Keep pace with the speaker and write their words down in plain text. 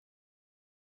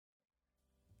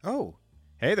Oh,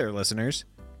 hey there, listeners.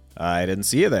 I didn't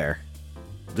see you there.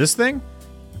 This thing?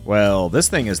 Well, this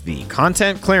thing is the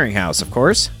Content Clearinghouse, of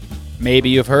course. Maybe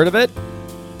you've heard of it.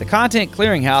 The Content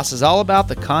Clearinghouse is all about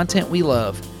the content we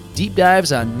love. Deep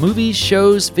dives on movies,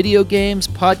 shows, video games,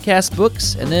 podcasts,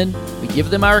 books, and then we give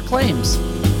them our claims.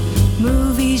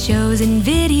 Movies, shows, and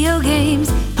video games,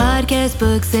 podcast,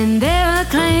 books, and their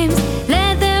acclaims.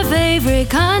 Let their favorite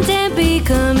content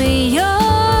become yours.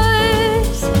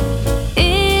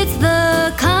 It's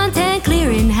the Content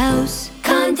Clearinghouse.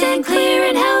 Content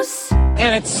Clearinghouse.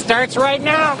 And it starts right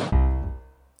now.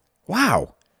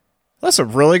 Wow, that's a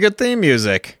really good theme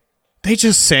music. They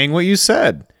just sang what you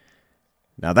said.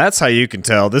 Now that's how you can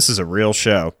tell this is a real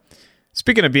show.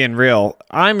 Speaking of being real,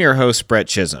 I'm your host, Brett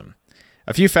Chisholm.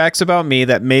 A few facts about me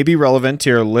that may be relevant to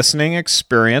your listening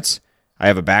experience. I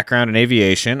have a background in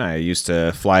aviation. I used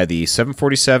to fly the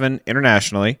 747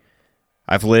 internationally.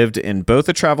 I've lived in both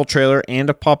a travel trailer and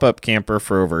a pop-up camper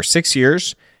for over 6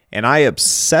 years, and I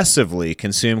obsessively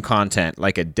consume content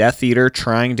like a Death Eater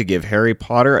trying to give Harry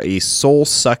Potter a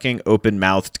soul-sucking,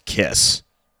 open-mouthed kiss.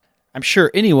 I'm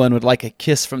sure anyone would like a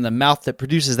kiss from the mouth that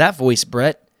produces that voice,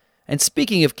 Brett. And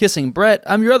speaking of kissing Brett,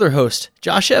 I'm your other host,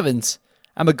 Josh Evans.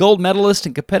 I'm a gold medalist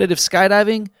in competitive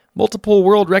skydiving, multiple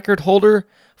world record holder,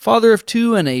 father of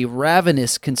two, and a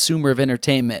ravenous consumer of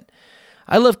entertainment.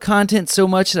 I love content so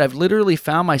much that I've literally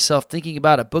found myself thinking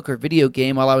about a book or video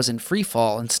game while I was in free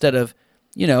fall instead of,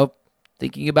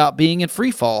 thinking about being in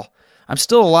free fall. I'm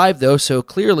still alive though, so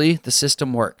clearly the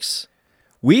system works.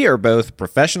 We are both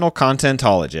professional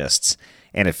contentologists,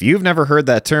 and if you've never heard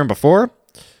that term before,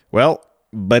 well,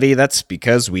 buddy, that's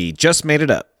because we just made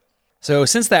it up. So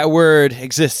since that word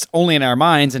exists only in our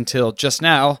minds until just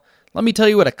now, let me tell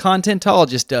you what a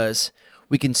contentologist does.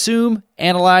 We consume,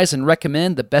 analyze, and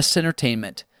recommend the best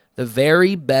entertainment. The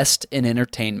very best in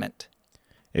entertainment.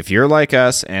 If you're like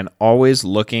us and always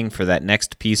looking for that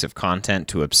next piece of content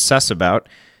to obsess about,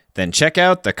 then check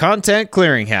out the Content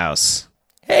Clearinghouse.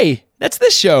 Hey, that's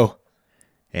this show.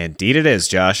 Indeed it is,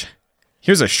 Josh.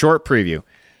 Here's a short preview.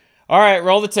 All right,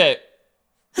 roll the tape.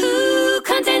 Ooo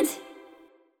Content.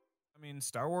 I mean,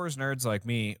 Star Wars nerds like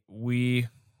me, we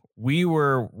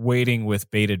were waiting with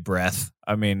bated breath.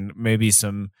 I mean, maybe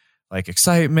some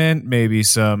excitement, maybe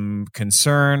some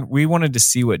concern. We wanted to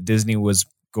see what Disney was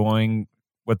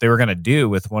what they were going to do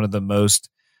with one of the most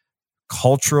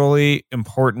culturally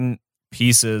important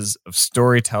pieces of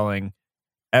storytelling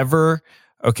ever.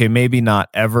 Okay, maybe not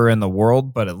ever in the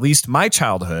world, but at least my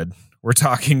childhood. We're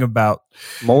talking about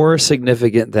more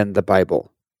significant than the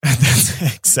Bible.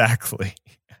 Exactly.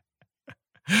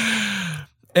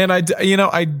 And I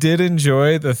did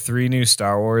enjoy the 3 new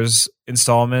Star Wars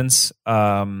installments.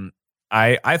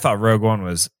 I thought Rogue One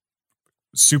was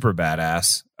super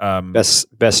badass.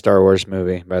 Best Star Wars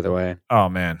movie, by the way. Oh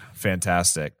man,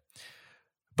 fantastic.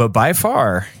 But by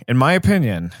far, in my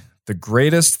opinion, the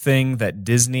greatest thing that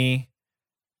Disney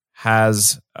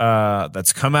has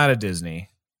that's come out of Disney,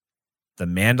 The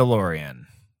Mandalorian.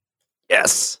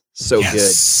 Yes. So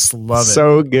good. Love it.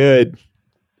 So good.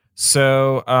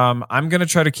 So I'm going to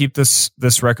try to keep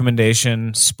this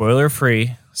recommendation spoiler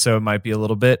free. So it might be a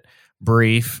little bit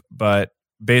brief, but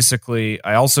basically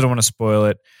I also don't want to spoil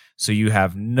it. So you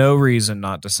have no reason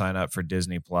not to sign up for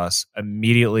Disney Plus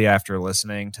immediately after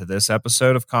listening to this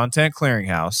episode of Content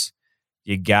Clearinghouse.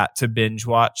 You got to binge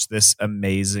watch this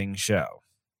amazing show.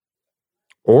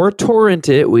 Or torrent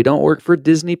it. We don't work for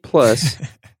Disney Plus.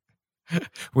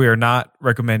 We are not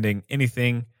recommending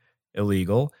anything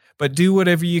illegal, but do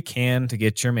whatever you can to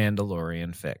get your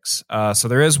Mandalorian fix. So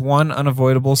there is one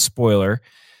unavoidable spoiler,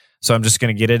 so I'm just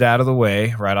going to get it out of the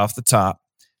way right off the top.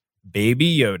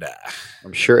 Baby Yoda.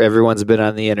 I'm sure everyone's been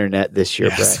on the internet this year,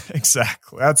 Yes, Brett.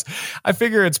 exactly. I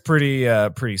figure it's pretty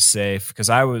safe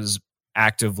because I was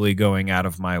actively going out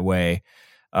of my way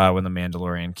when The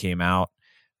Mandalorian came out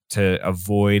to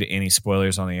avoid any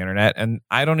spoilers on the internet. And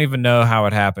I don't even know how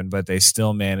it happened, but they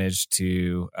still managed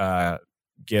to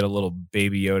get a little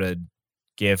Baby Yoda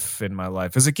GIF in my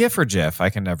life. Is it GIF or GIF?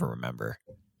 I can never remember.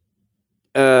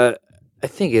 I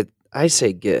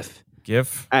say GIF.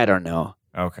 GIF? I don't know.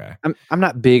 Okay. I'm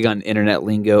not big on internet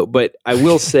lingo, but I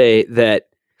will say that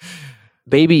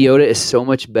Baby Yoda is so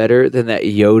much better than that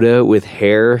Yoda with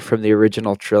hair from the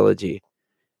original trilogy.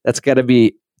 That's got to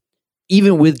be,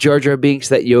 even with Jar Jar Binks,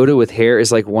 that Yoda with hair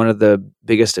is like one of the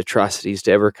biggest atrocities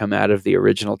to ever come out of the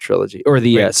original trilogy, or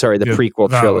the prequel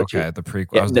trilogy. Okay, the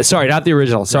prequel. Yeah, sorry, not the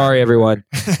original. Sorry, everyone.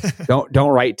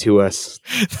 Don't write to us.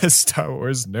 The Star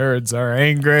Wars nerds are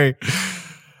angry.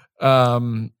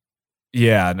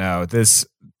 Yeah, no, this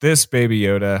Baby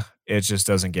Yoda, it just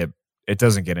doesn't get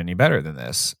any better than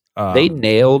this. They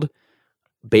nailed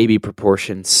baby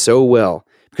proportions so well,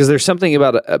 because there's something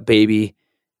about a baby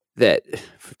that,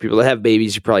 for people that have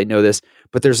babies, you probably know this,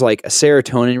 but there's like a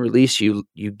serotonin release you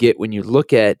get when you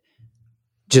look at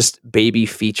just baby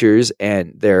features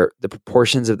and the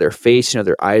proportions of their face.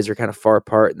 Their eyes are kind of far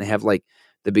apart, and they have like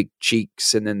the big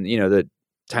cheeks, and then the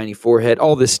tiny forehead,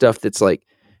 all this stuff that's like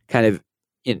kind of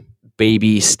in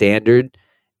baby standard.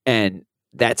 And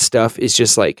that stuff is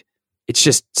just like, it's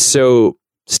just so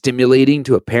stimulating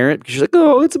to a parent, because you're like,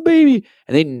 oh, it's a baby.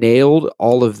 And they nailed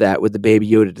all of that with the Baby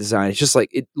Yoda design. It's just like,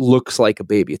 it looks like a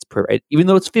baby. It's perfect. Even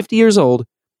though it's 50 years old,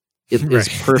 it is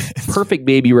perfect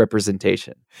baby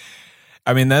representation.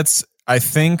 I mean, that's, I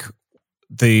think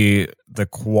the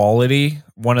quality,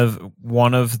 one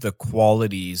of the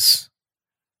qualities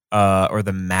or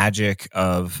the magic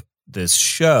of this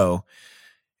show,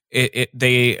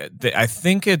 I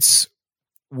think it's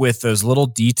with those little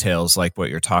details like what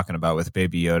you're talking about with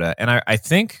Baby Yoda. And I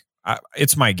think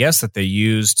it's my guess that they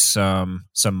used some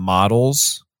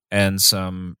models and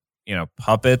some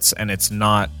puppets, and it's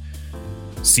not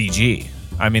CG.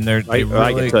 I mean, they really...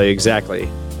 I can tell you exactly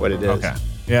what it is. Okay.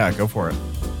 Yeah, go for it.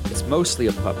 It's mostly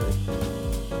a puppet.